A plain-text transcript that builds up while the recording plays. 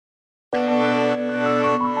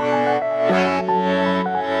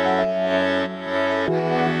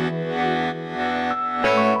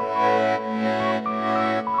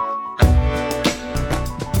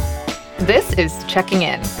Checking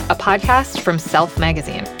In, a podcast from Self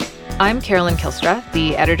magazine. I'm Carolyn Kilstra,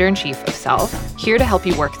 the editor-in-chief of Self, here to help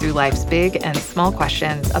you work through life's big and small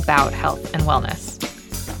questions about health and wellness.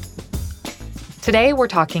 Today, we're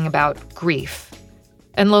talking about grief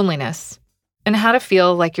and loneliness and how to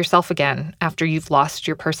feel like yourself again after you've lost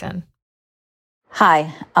your person.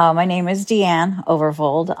 Hi, my name is Deanne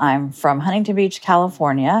Overvold. I'm from Huntington Beach,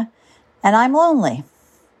 California, and I'm lonely.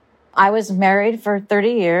 I was married for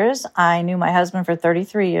 30 years. I knew my husband for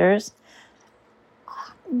 33 years.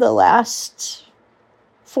 The last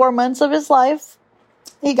 4 months of his life,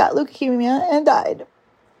 he got leukemia and died.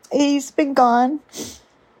 He's been gone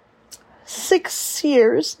 6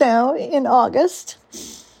 years now in August.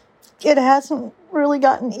 It hasn't really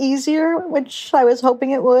gotten easier, which I was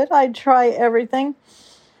hoping it would. I'd try everything.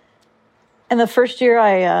 And the first year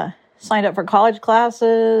I signed up for college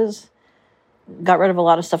classes, got rid of a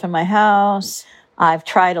lot of stuff in my house. I've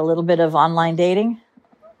tried a little bit of online dating.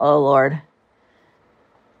 Oh, Lord.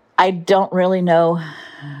 I don't really know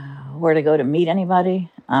where to go to meet anybody,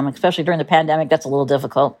 especially during the pandemic. That's a little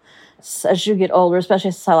difficult. As you get older,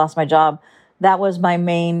 especially since I lost my job, that was my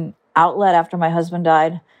main outlet after my husband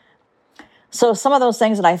died. So some of those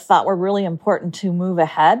things that I thought were really important to move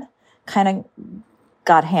ahead kind of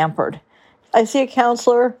got hampered. I see a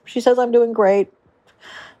counselor. She says I'm doing great.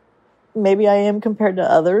 Maybe I am compared to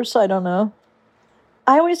others. I don't know.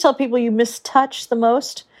 I always tell people you miss touch the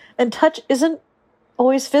most, and touch isn't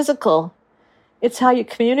always physical. It's how you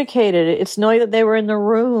communicated. It's knowing that they were in the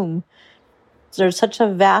room. There's such a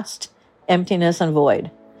vast emptiness and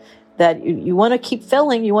void that you want to keep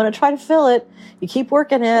filling. You want to try to fill it. You keep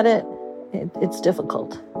working at it. It's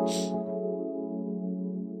difficult.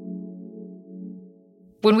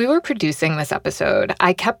 When we were producing this episode,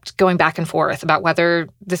 I kept going back and forth about whether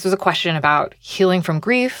this was a question about healing from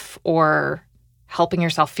grief or helping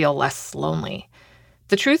yourself feel less lonely.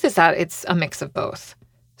 The truth is that it's a mix of both.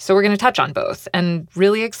 So we're going to touch on both and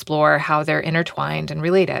really explore how they're intertwined and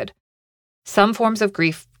related. Some forms of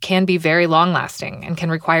grief can be very long-lasting and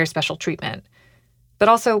can require special treatment. But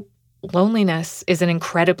also, loneliness is an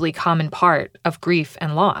incredibly common part of grief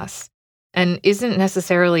and loss, and isn't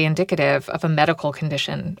necessarily indicative of a medical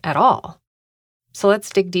condition at all. So let's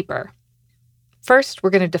dig deeper. First,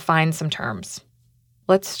 we're going to define some terms.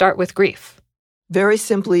 Let's start with grief. Very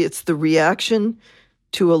simply, it's the reaction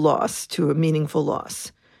to a loss, to a meaningful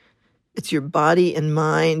loss. It's your body and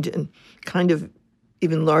mind, and kind of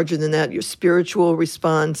even larger than that, your spiritual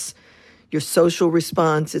response, your social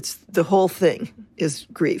response. It's the whole thing is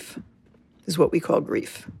grief, is what we call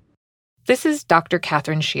grief. This is Dr.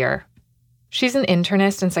 Catherine Shear. She's an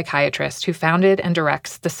internist and psychiatrist who founded and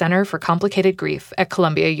directs the Center for Complicated Grief at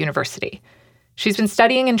Columbia University. She's been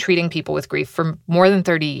studying and treating people with grief for more than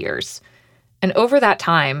 30 years. And over that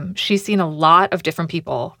time, she's seen a lot of different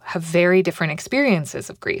people have very different experiences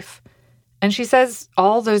of grief. And she says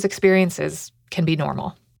all those experiences can be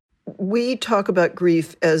normal. We talk about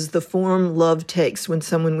grief as the form love takes when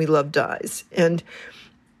someone we love dies. And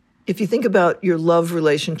if you think about your love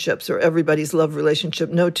relationships or everybody's love relationship,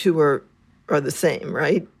 no two are the same,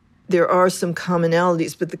 right? There are some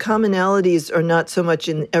commonalities, but the commonalities are not so much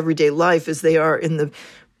in everyday life as they are in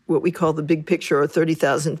what we call the big picture, or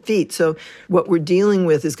 30,000 feet. So what we're dealing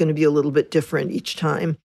with is going to be a little bit different each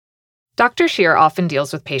time. Dr. Shear often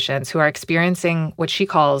deals with patients who are experiencing what she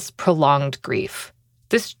calls prolonged grief.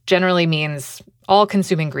 This generally means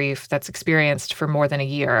all-consuming grief that's experienced for more than a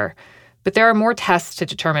year, but there are more tests to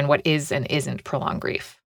determine what is and isn't prolonged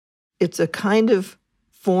grief. It's a kind of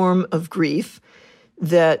form of grief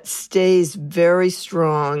that stays very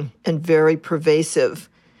strong and very pervasive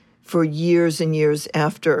for years and years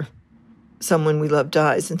after someone we love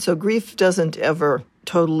dies. And so grief doesn't ever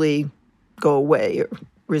totally go away or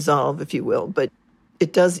resolve, if you will, but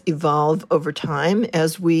it does evolve over time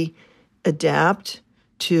as we adapt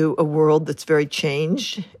to a world that's very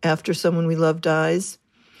changed after someone we love dies.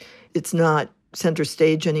 It's not center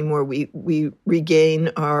stage anymore. We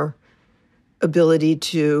regain our ability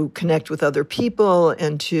to connect with other people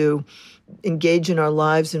and to engage in our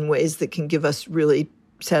lives in ways that can give us really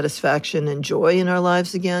satisfaction and joy in our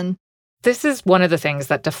lives again. This is one of the things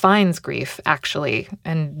that defines grief, actually,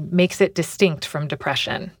 and makes it distinct from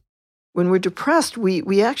depression. When we're depressed,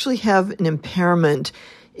 we actually have an impairment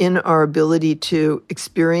in our ability to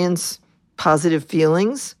experience positive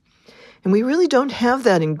feelings. And we really don't have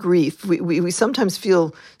that in grief. We sometimes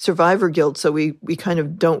feel survivor guilt, so we kind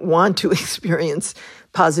of don't want to experience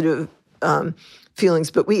positive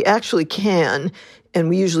feelings, but we actually can, and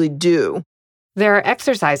we usually do. There are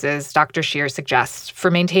exercises Dr. Shear suggests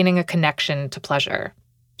for maintaining a connection to pleasure.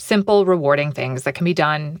 Simple, rewarding things that can be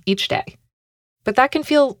done each day. But that can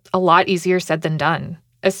feel a lot easier said than done,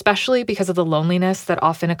 especially because of the loneliness that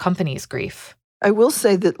often accompanies grief. I will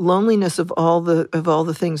say that loneliness of all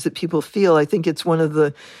the things that people feel, I think it's one of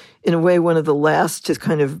the last to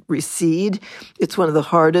kind of recede. It's one of the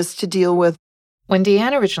hardest to deal with. When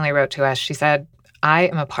Deanne originally wrote to us, she said, "I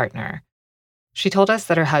am a partner." She told us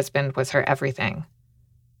that her husband was her everything.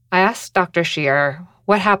 I asked Dr. Scheer,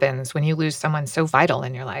 what happens when you lose someone so vital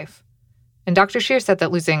in your life? And Dr. Scheer said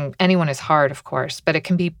that losing anyone is hard, of course, but it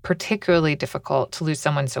can be particularly difficult to lose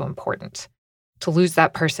someone so important. To lose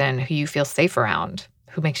that person who you feel safe around,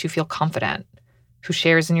 who makes you feel confident, who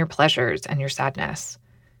shares in your pleasures and your sadness.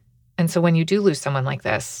 And so when you do lose someone like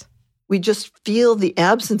this, we just feel the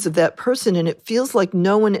absence of that person, and it feels like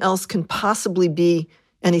no one else can possibly be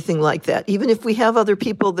anything like that, even if we have other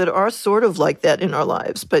people that are sort of like that in our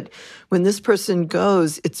lives. But when this person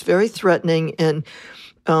goes, it's very threatening, and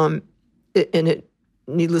it,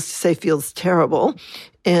 needless to say, feels terrible.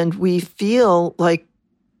 And we feel like,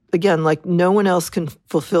 again, like no one else can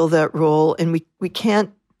fulfill that role, and we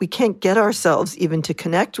can't get ourselves even to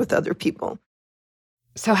connect with other people.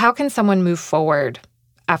 So how can someone move forward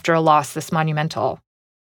after a loss this monumental?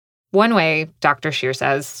 One way, Dr. Scheer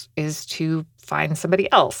says, is to find somebody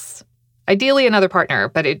else. Ideally another partner,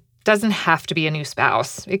 but it doesn't have to be a new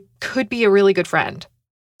spouse. It could be a really good friend.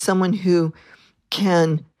 Someone who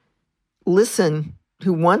can listen,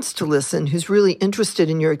 who wants to listen, who's really interested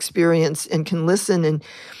in your experience and can listen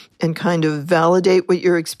and kind of validate what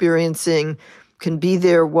you're experiencing, can be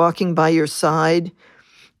there walking by your side,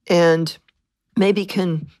 and maybe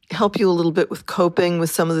can help you a little bit with coping with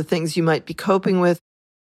some of the things you might be coping with.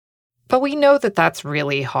 But we know that that's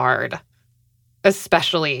really hard,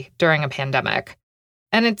 especially during a pandemic.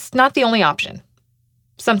 And it's not the only option.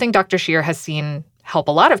 Something Dr. Scheer has seen help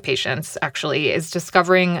a lot of patients, actually, is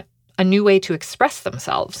discovering a new way to express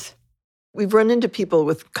themselves. We've run into people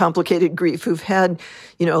with complicated grief who've had,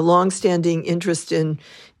 a longstanding interest in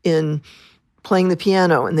playing the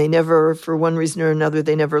piano, and they never, for one reason or another,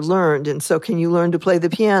 they never learned. And so can you learn to play the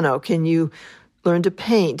piano? Can you learn to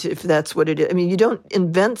paint, if that's what it is? I mean, you don't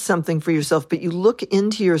invent something for yourself, but you look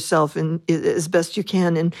into yourself as best you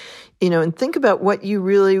can, and think about what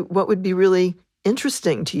would be really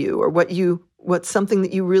interesting to you, or what's something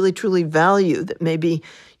that you really truly value that maybe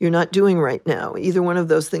you're not doing right now, either one of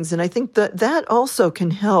those things. And I think that also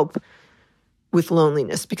can help with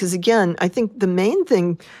loneliness, because again, I think the main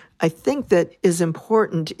thing that is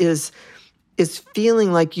important is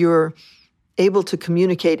feeling like you're able to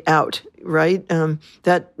communicate out, right?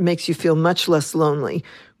 That makes you feel much less lonely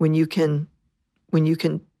when you can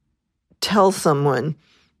tell someone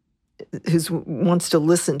who wants to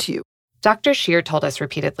listen to you. Dr. Scheer told us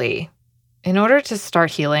repeatedly, in order to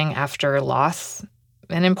start healing after loss,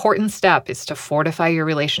 an important step is to fortify your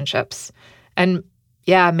relationships and,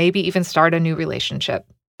 maybe even start a new relationship.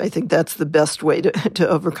 I think that's the best way to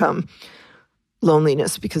overcome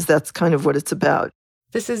loneliness, because that's kind of what it's about.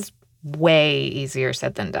 This is way easier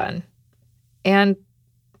said than done. And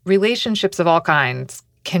relationships of all kinds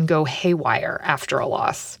can go haywire after a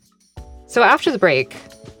loss. So after the break,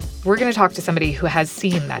 we're going to talk to somebody who has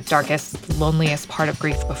seen that darkest, loneliest part of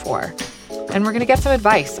grief before. And we're going to get some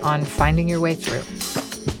advice on finding your way through.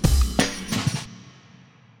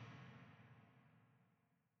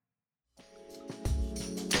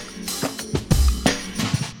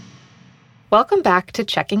 Welcome back to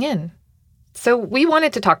Checking In. So we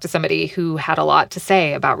wanted to talk to somebody who had a lot to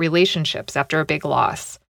say about relationships after a big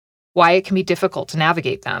loss, why it can be difficult to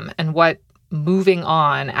navigate them, and what moving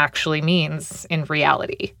on actually means in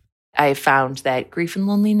reality. I found that grief and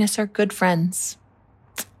loneliness are good friends.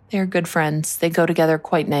 They're good friends. They go together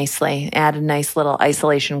quite nicely. Add a nice little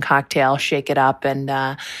isolation cocktail, shake it up,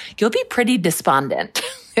 and you'll be pretty despondent.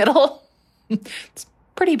 It's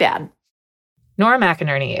pretty bad. Nora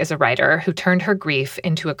McInerney is a writer who turned her grief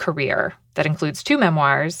into a career that includes 2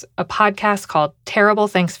 memoirs, a podcast called Terrible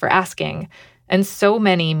Thanks for Asking, and so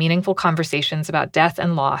many meaningful conversations about death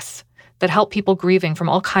and loss that help people grieving from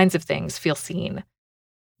all kinds of things feel seen.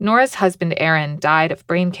 Nora's husband, Aaron, died of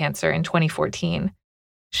brain cancer in 2014.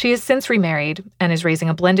 She has since remarried and is raising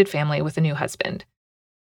a blended family with a new husband.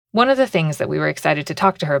 One of the things that we were excited to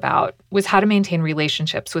talk to her about was how to maintain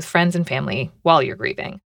relationships with friends and family while you're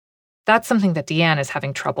grieving. That's something that Deanne is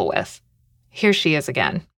having trouble with. Here she is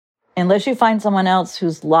again. Unless you find someone else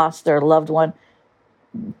who's lost their loved one,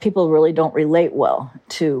 people really don't relate well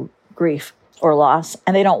to grief or loss,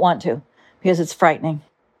 and they don't want to because it's frightening.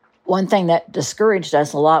 One thing that discouraged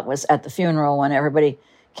us a lot was at the funeral when everybody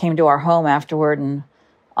came to our home afterward and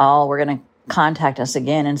all were going to contact us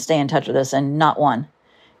again and stay in touch with us, and not one.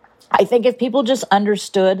 I think if people just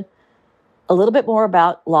understood a little bit more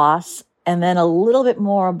about loss, and then a little bit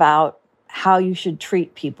more about how you should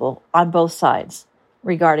treat people on both sides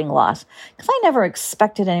regarding loss. Because I never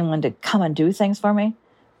expected anyone to come and do things for me,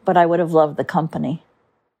 but I would have loved the company.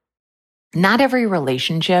 Not every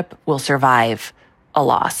relationship will survive a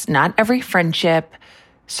loss. Not every friendship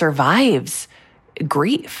survives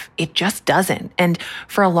grief. It just doesn't. And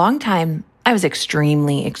for a long time, I was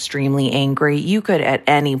extremely, extremely angry. You could at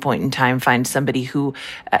any point in time find somebody who,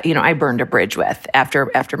 I burned a bridge with after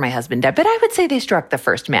my husband died. But I would say they struck the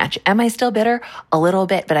first match. Am I still bitter? A little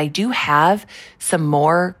bit, but I do have some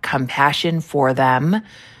more compassion for them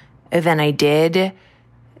than I did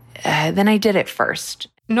at first.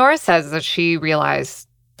 Nora says that she realized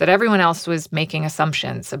that everyone else was making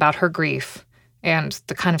assumptions about her grief and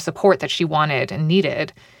the kind of support that she wanted and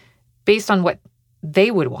needed based on what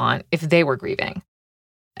they would want if they were grieving.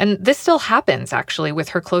 And this still happens, actually, with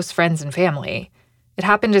her close friends and family. It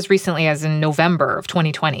happened as recently as in November of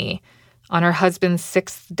 2020, on her husband's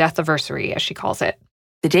 6th death anniversary, as she calls it.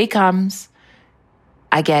 The day comes,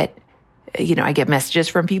 I get messages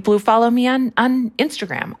from people who follow me on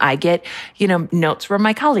Instagram. I get, notes from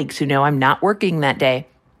my colleagues who know I'm not working that day.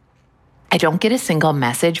 I don't get a single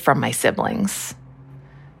message from my siblings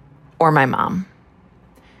or my mom.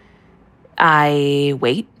 I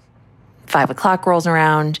wait. 5 o'clock rolls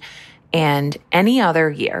around, and any other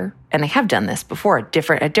year, and I have done this before at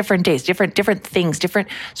different days, different things, different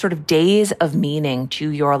sort of days of meaning to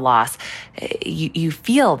your loss. You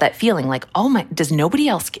feel that feeling like, oh my, does nobody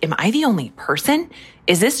else, am I the only person?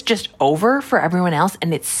 Is this just over for everyone else?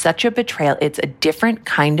 And it's such a betrayal. It's a different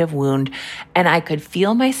kind of wound. And I could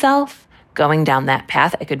feel myself going down that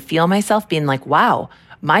path. I could feel myself being like, wow,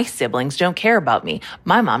 my siblings don't care about me.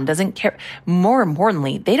 My mom doesn't care. More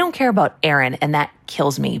importantly, they don't care about Erin, and that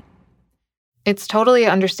kills me. It's totally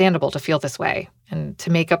understandable to feel this way and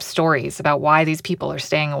to make up stories about why these people are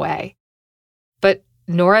staying away. But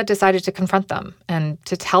Nora decided to confront them and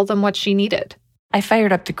to tell them what she needed. I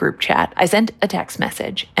fired up the group chat. I sent a text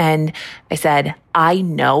message and I said, I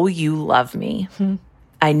know you love me.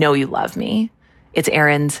 I know you love me. It's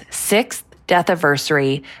Erin's 6th death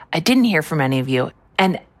anniversary. I didn't hear from any of you,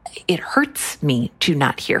 and it hurts me to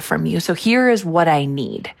not hear from you. So here is what I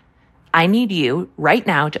need. I need you right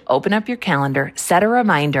now to open up your calendar, set a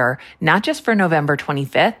reminder, not just for November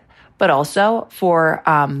 25th, but also for,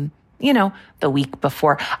 the week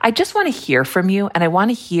before. I just want to hear from you. And I want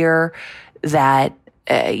to hear that,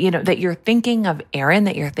 that you're thinking of Erin,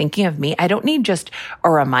 that you're thinking of me. I don't need just a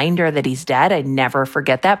reminder that he's dead. I never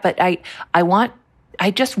forget that. But I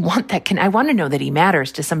just want that. I want to know that he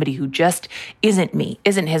matters to somebody who just isn't me,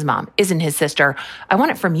 isn't his mom, isn't his sister. I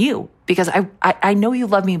want it from you because I know you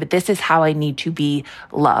love me, but this is how I need to be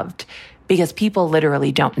loved because people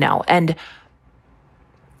literally don't know. And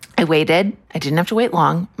I waited. I didn't have to wait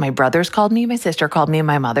long. My brothers called me. My sister called me.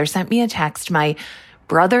 My mother sent me a text. My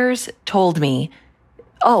brothers told me,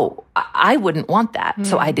 oh, I wouldn't want that.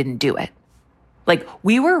 So I didn't do it. Like,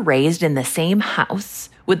 we were raised in the same house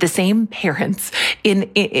with the same parents.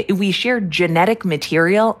 We share genetic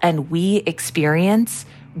material and we experience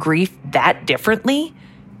grief that differently.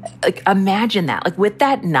 Like, imagine that. Like, with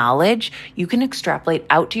that knowledge, you can extrapolate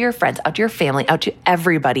out to your friends, out to your family, out to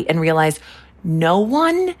everybody and realize no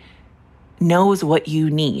one knows what you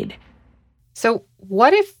need. So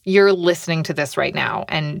what if you're listening to this right now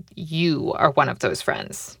and you are one of those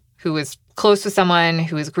friends who is close to someone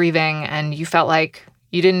who is grieving and you felt like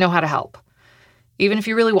you didn't know how to help, even if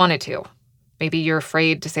you really wanted to? Maybe you're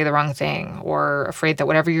afraid to say the wrong thing or afraid that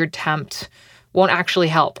whatever you attempt won't actually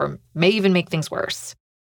help or may even make things worse.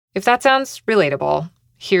 If that sounds relatable,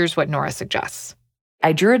 here's what Nora suggests.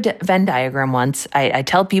 I drew a Venn diagram once. I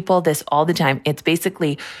tell people this all the time. It's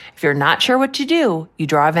basically, if you're not sure what to do, you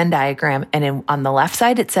draw a Venn diagram. And on the left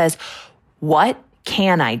side, it says, what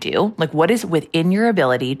can I do? Like, what is within your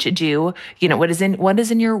ability to do? What is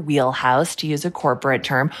in your wheelhouse, to use a corporate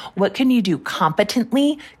term? What can you do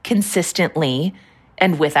competently, consistently,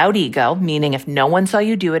 and without ego? Meaning, if no one saw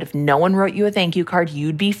you do it, if no one wrote you a thank you card,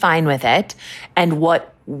 you'd be fine with it. And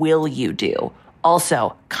what will you do?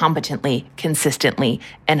 Also, competently, consistently,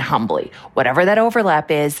 and humbly. Whatever that overlap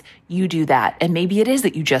is, you do that. And maybe it is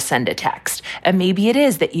that you just send a text. And maybe it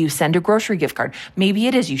is that you send a grocery gift card. Maybe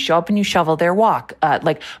it is you show up and you shovel their walk.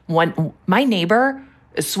 My neighbor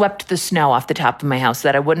swept the snow off the top of my house so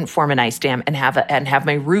that I wouldn't form an ice dam and have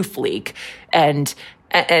my roof leak. And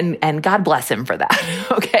God bless him for that.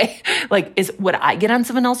 Okay. Would I get on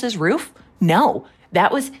someone else's roof? No,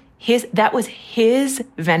 that was his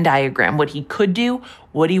Venn diagram, what he could do,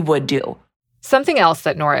 what he would do. Something else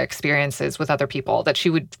that Nora experiences with other people that she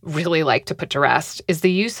would really like to put to rest is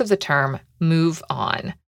the use of the term move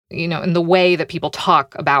on, in the way that people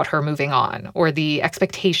talk about her moving on, or the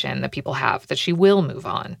expectation that people have that she will move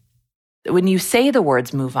on. When you say the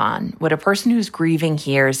words move on, what a person who's grieving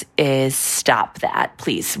hears is stop that,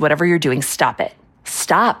 please. Whatever you're doing, stop it.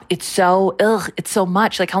 Stop. It's so, it's so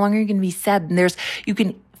much. Like, how long are you going to be sad? And you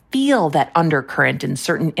can feel that undercurrent in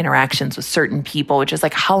certain interactions with certain people, which is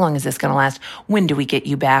like, how long is this going to last? When do we get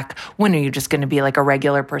you back? When are you just going to be like a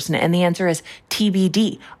regular person? And the answer is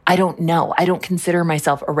TBD. I don't know. I don't consider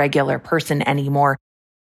myself a regular person anymore.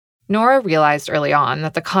 Nora realized early on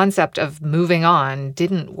that the concept of moving on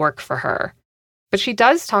didn't work for her. But she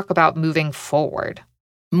does talk about moving forward.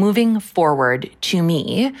 Moving forward, to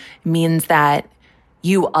me, means that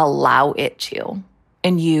you allow it to,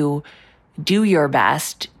 and you do your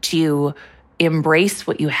best to embrace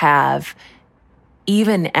what you have,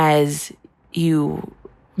 even as you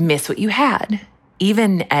miss what you had,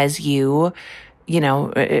 even as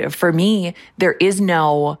for me, there is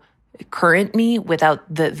no current me without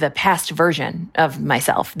the past version of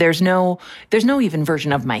myself. There's no even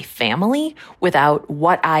version of my family without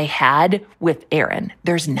what I had with Aaron.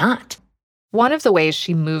 There's not. One of the ways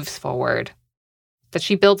she moves forward, that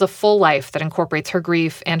she builds a full life that incorporates her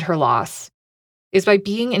grief and her loss, is by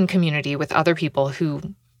being in community with other people who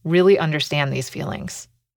really understand these feelings.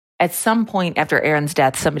 At some point after Aaron's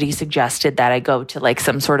death, somebody suggested that I go to like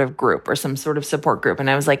some sort of group or some sort of support group. And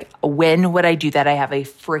I was like, when would I do that? I have a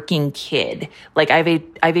freaking kid. Like I have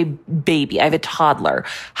a baby. I have a toddler.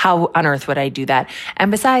 How on earth would I do that?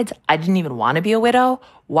 And besides, I didn't even want to be a widow.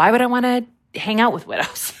 Why would I want to hang out with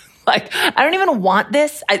widows? Like, I don't even want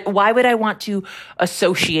this. Why would I want to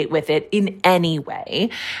associate with it in any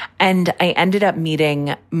way? And I ended up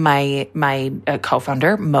meeting my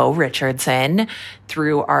co-founder, Mo Richardson,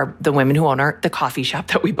 through the women who own the coffee shop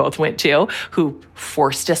that we both went to, who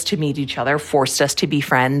forced us to meet each other, forced us to be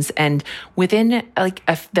friends. And within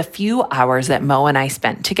the few hours that Mo and I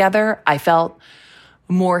spent together, I felt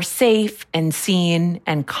more safe and seen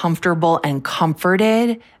and comfortable and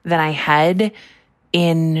comforted than I had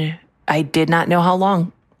I did not know how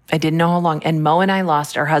long. I didn't know how long. And Mo and I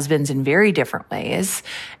lost our husbands in very different ways.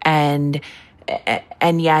 And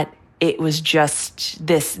yet it was just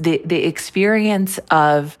the experience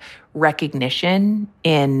of recognition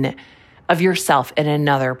of yourself in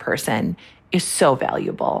another person is so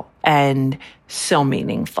valuable and so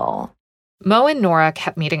meaningful. Mo and Nora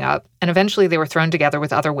kept meeting up, and eventually they were thrown together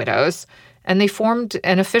with other widows, and they formed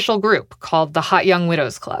an official group called the Hot Young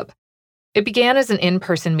Widows Club. It began as an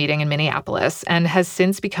in-person meeting in Minneapolis and has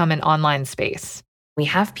since become an online space. We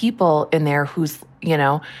have people in there who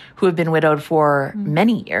have been widowed for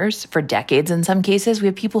many years, for decades in some cases. We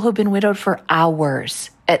have people who have been widowed for hours.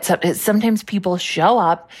 Sometimes people show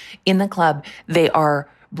up in the club. They are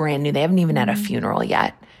brand new. They haven't even had a funeral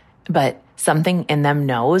yet. But something in them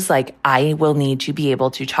knows, like, I will need to be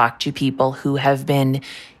able to talk to people who have been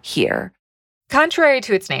here. Contrary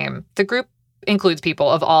to its name, the group includes people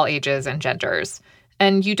of all ages and genders.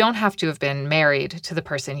 And you don't have to have been married to the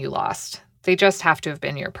person you lost. They just have to have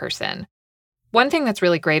been your person. One thing that's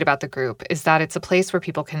really great about the group is that it's a place where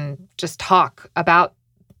people can just talk about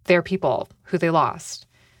their people who they lost.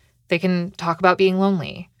 They can talk about being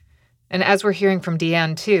lonely. And as we're hearing from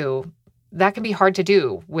Deanne too, that can be hard to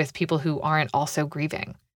do with people who aren't also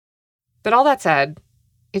grieving. But all that said,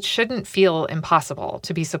 it shouldn't feel impossible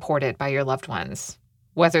to be supported by your loved ones,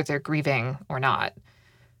 whether they're grieving or not.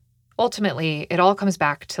 Ultimately, it all comes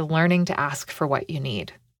back to learning to ask for what you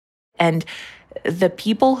need. And the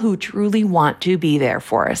people who truly want to be there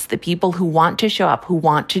for us, the people who want to show up, who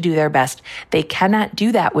want to do their best, they cannot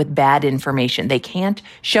do that with bad information. They can't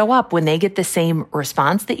show up when they get the same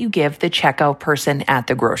response that you give the checkout person at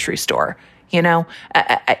the grocery store.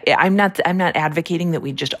 I'm not advocating that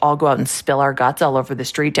we just all go out and spill our guts all over the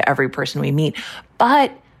street to every person we meet,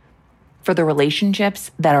 but for the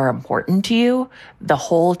relationships that are important to you, the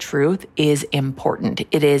whole truth is important.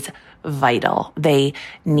 It is vital. They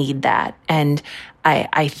need that. And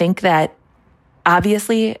I think that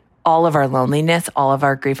obviously all of our loneliness, all of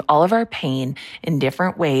our grief, all of our pain in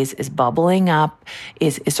different ways is bubbling up,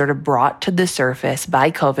 is sort of brought to the surface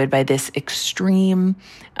by COVID, by this extreme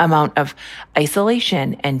amount of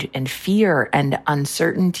isolation and fear and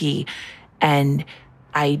uncertainty. And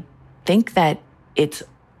I think that it's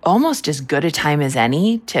almost as good a time as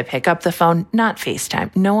any to pick up the phone, not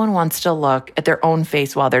FaceTime. No one wants to look at their own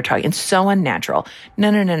face while they're talking. It's so unnatural.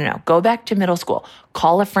 No. Go back to middle school.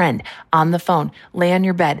 Call a friend on the phone. Lay on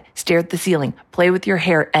your bed. Stare at the ceiling. Play with your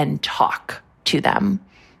hair and talk to them.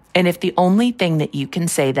 And if the only thing that you can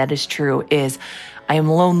say that is true is, I am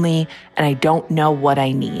lonely and I don't know what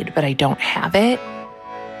I need, but I don't have it,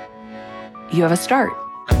 you have a start.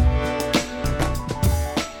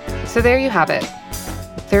 So there you have it.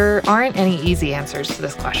 There aren't any easy answers to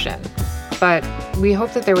this question, but we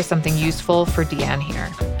hope that there was something useful for Deanne here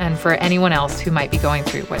and for anyone else who might be going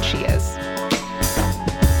through what she is.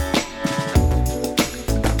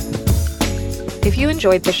 If you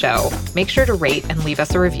enjoyed the show, make sure to rate and leave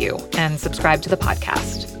us a review and subscribe to the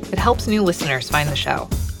podcast. It helps new listeners find the show.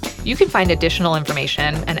 You can find additional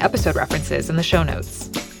information and episode references in the show notes.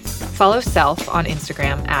 Follow Self on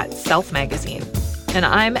Instagram at Self Magazine, and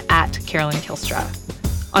I'm at Carolyn Kilstra.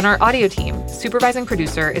 On our audio team, supervising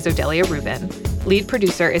producer is Odelia Rubin, lead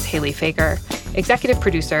producer is Haley Fager, executive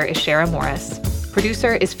producer is Shara Morris,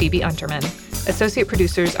 producer is Phoebe Unterman, associate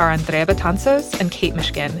producers are Andrea Betanzos and Kate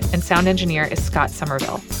Mishkin, and sound engineer is Scott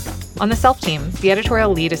Somerville. On the Self team, the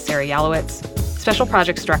editorial lead is Sarah Yalowitz, special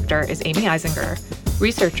projects director is Amy Eisinger,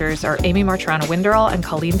 researchers are Amy Martrana-Winderl and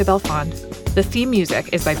Colleen de Belfond. The theme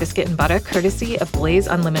music is by Biscuit and Butter, courtesy of Blaze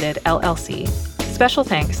Unlimited, LLC. Special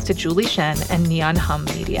thanks to Julie Shen and Neon Hum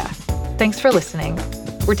Media. Thanks for listening.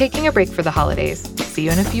 We're taking a break for the holidays. See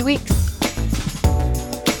you in a few weeks.